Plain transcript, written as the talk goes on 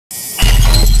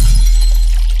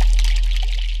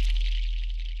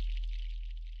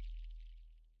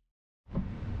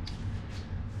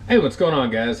Hey, what's going on,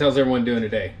 guys? How's everyone doing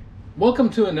today? Welcome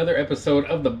to another episode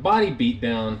of the Body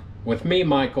Beatdown with me,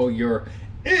 Michael, your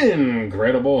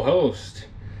incredible host.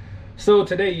 So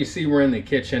today you see we're in the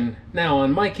kitchen. Now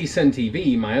on Mikey Sun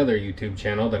TV, my other YouTube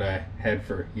channel that I had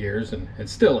for years and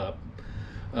it's still up.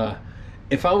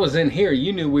 If I was in here,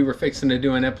 you knew we were fixing to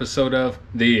do an episode of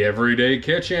The Everyday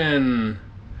Kitchen.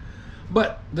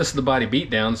 But this is the Body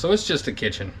Beatdown, so it's just a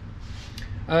kitchen.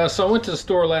 So I went to the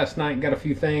store last night and got a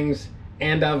few things.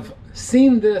 And I've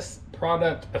seen this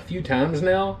product a few times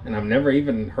now, and I've never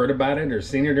even heard about it or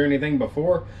seen it or anything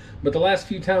before. But the last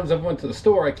few times I've went to the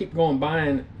store, I keep going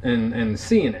by and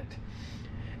seeing it.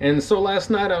 And so last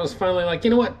night I was finally like,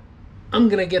 you know what? I'm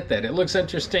going to get that. It looks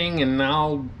interesting, and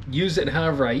I'll use it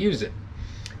however I use it.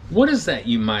 What is that,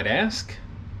 you might ask?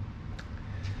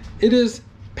 It is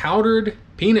powdered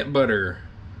peanut butter.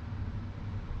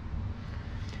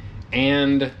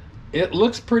 And it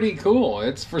looks pretty cool.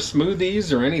 It's for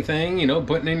smoothies or anything, you know,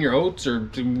 putting in your oats or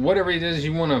whatever it is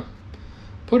you want to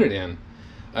put it in.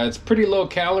 It's pretty low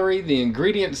calorie. The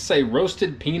ingredients say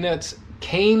roasted peanuts,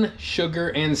 cane sugar,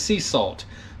 and sea salt.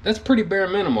 That's pretty bare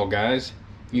minimal, guys.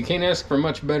 You can't ask for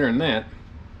much better than that.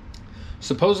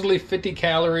 Supposedly 50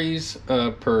 calories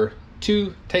per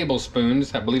 2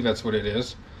 tablespoons. I believe that's what it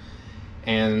is.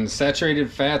 And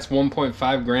saturated fats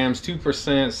 1.5 grams,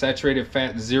 2%, saturated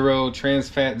fat 0, trans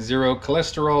fat 0,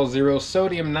 cholesterol 0,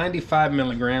 sodium 95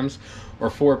 milligrams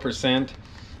or 4%,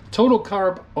 total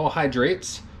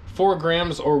carbohydrates 4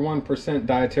 grams or 1%,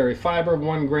 dietary fiber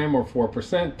 1 gram or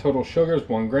 4%, total sugars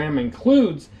 1 gram,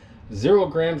 includes 0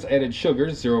 grams added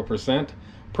sugars 0%,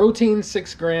 protein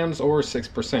 6 grams or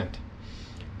 6%,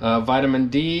 vitamin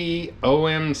D,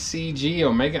 OMCG,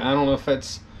 omega, I don't know if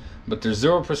that's, but there's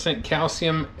 0%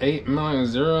 calcium, 8 milligrams,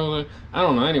 0, I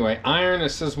don't know, anyway. Iron, it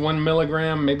says 1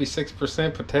 milligram, maybe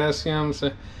 6%. Potassium,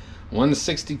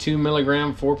 162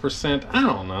 milligram, 4%. I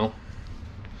don't know.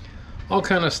 All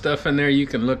kind of stuff in there you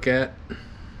can look at,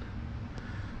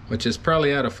 which is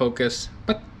probably out of focus,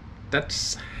 but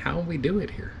that's how we do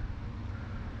it here.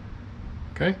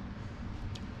 Okay?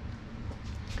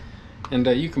 And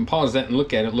you can pause that and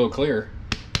look at it a little clearer.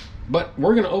 But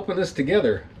we're going to open this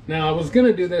together. Now, I was going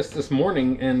to do this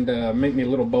morning and make me a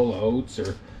little bowl of oats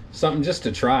or something just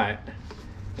to try it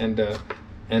and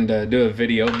do a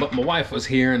video. But my wife was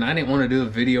here and I didn't want to do a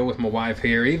video with my wife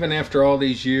here. Even after all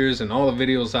these years and all the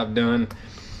videos I've done,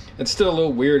 it's still a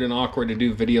little weird and awkward to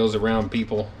do videos around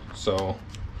people. So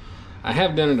I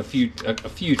have done it a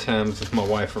few times with my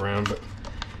wife around, but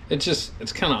it's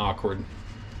kind of awkward.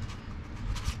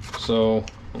 So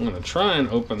I'm going to try and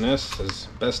open this as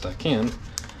best I can.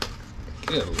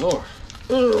 Good Lord.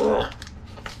 Ugh.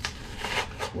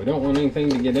 We don't want anything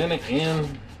to get in it,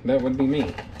 and that would be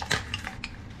me.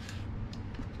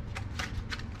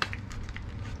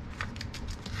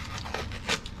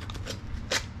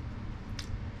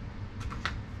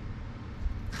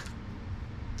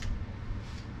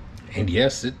 And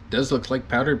yes, it does look like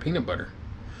powdered peanut butter.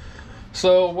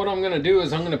 So what I'm going to do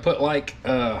is I'm going to put like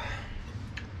a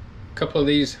couple of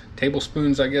these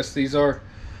tablespoons, I guess these are.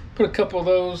 Put a couple of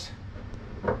those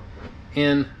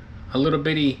in a little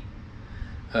bitty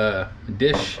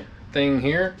dish thing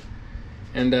here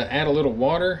and add a little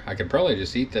water. I could probably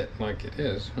just eat that like it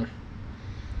is.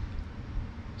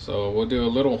 So we'll do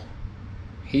a little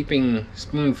heaping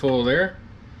spoonful there,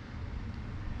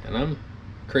 and I'm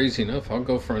crazy enough, I'll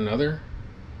go for another.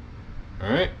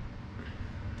 Alright,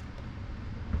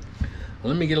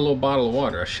 let me get a little bottle of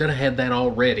water. I should have had that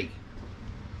already.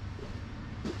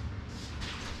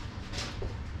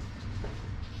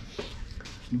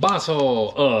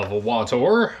 Bottle of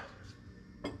water.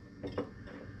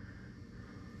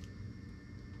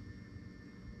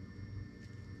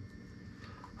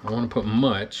 I want to put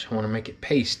much. I want to make it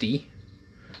pasty.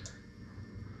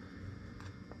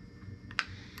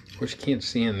 Of course, you can't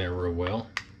see in there real well.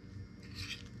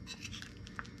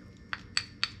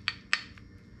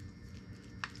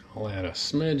 I'll add a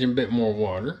smidge and bit more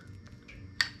water.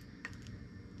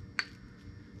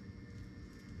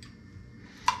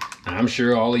 I'm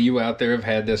sure all of you out there have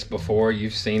had this before.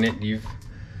 You've seen it. You've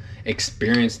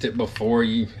experienced it before.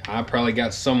 I probably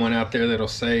got someone out there that'll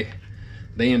say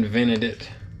they invented it.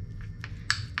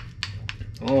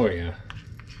 Oh, yeah.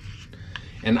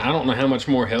 And I don't know how much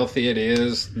more healthy it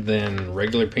is than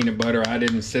regular peanut butter. I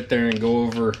didn't sit there and go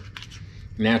over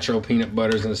natural peanut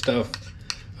butters and stuff.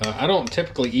 I don't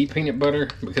typically eat peanut butter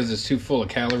because it's too full of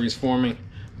calories for me.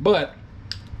 But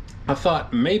I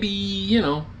thought maybe, you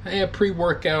know, a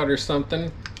pre-workout or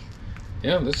something.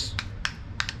 Yeah, this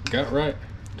got right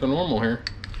to normal here.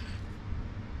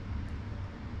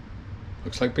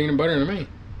 Looks like peanut butter to me.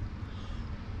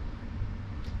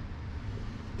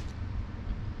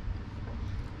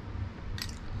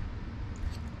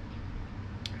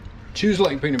 Chews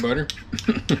like peanut butter.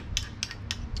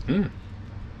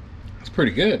 It's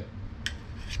pretty good.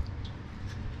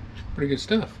 Pretty good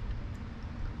stuff.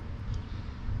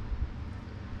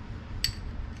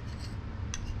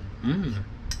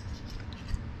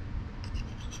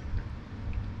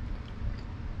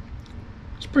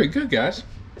 It's pretty good, guys.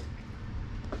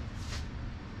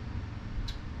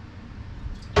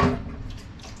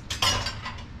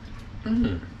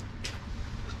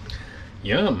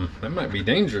 Yum. That might be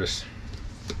dangerous.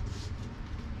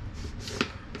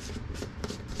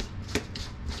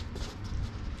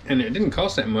 And it didn't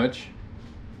cost that much.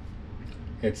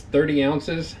 It's 30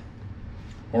 ounces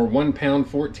or 1 pound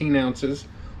 14 ounces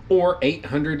or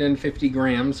 850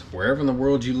 grams, wherever in the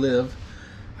world you live.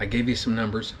 I gave you some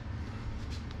numbers.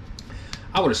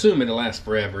 I would assume it'll last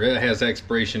forever. It has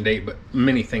expiration date, but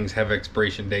many things have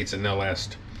expiration dates and they'll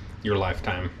last your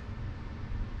lifetime.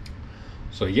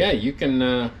 So yeah, you can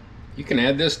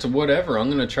add this to whatever. I'm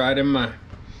gonna try it in my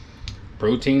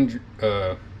protein,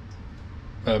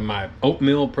 my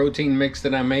oatmeal protein mix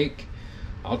that I make.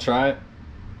 I'll try it.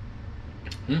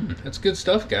 That's good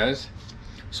stuff, guys.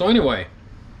 So anyway,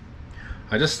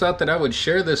 I just thought that I would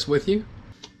share this with you.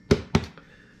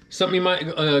 Something you might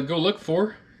go look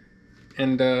for.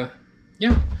 And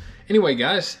yeah. Anyway,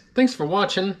 guys, thanks for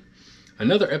watching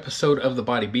another episode of The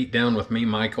Body Beatdown with me,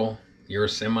 Michael, your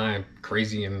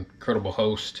semi-crazy, incredible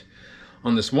host,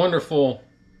 on this wonderful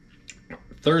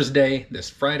Thursday, this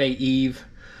Friday Eve.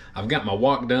 I've got my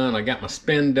walk done, I got my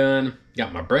spin done,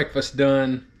 got my breakfast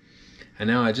done, and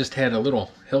now I just had a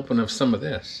little helping of some of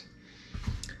this.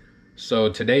 So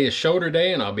today is shoulder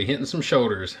day, and I'll be hitting some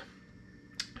shoulders.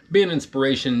 Be an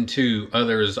inspiration to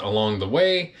others along the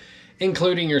way,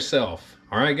 including yourself.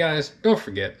 All right, guys, don't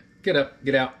forget, get up,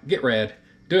 get out, get rad,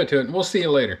 do it to it, and we'll see you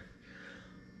later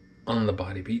on The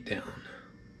Body Beatdown.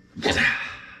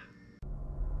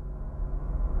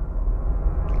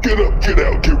 Get up, get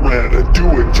out, get rad, and do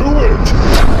it to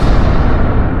it!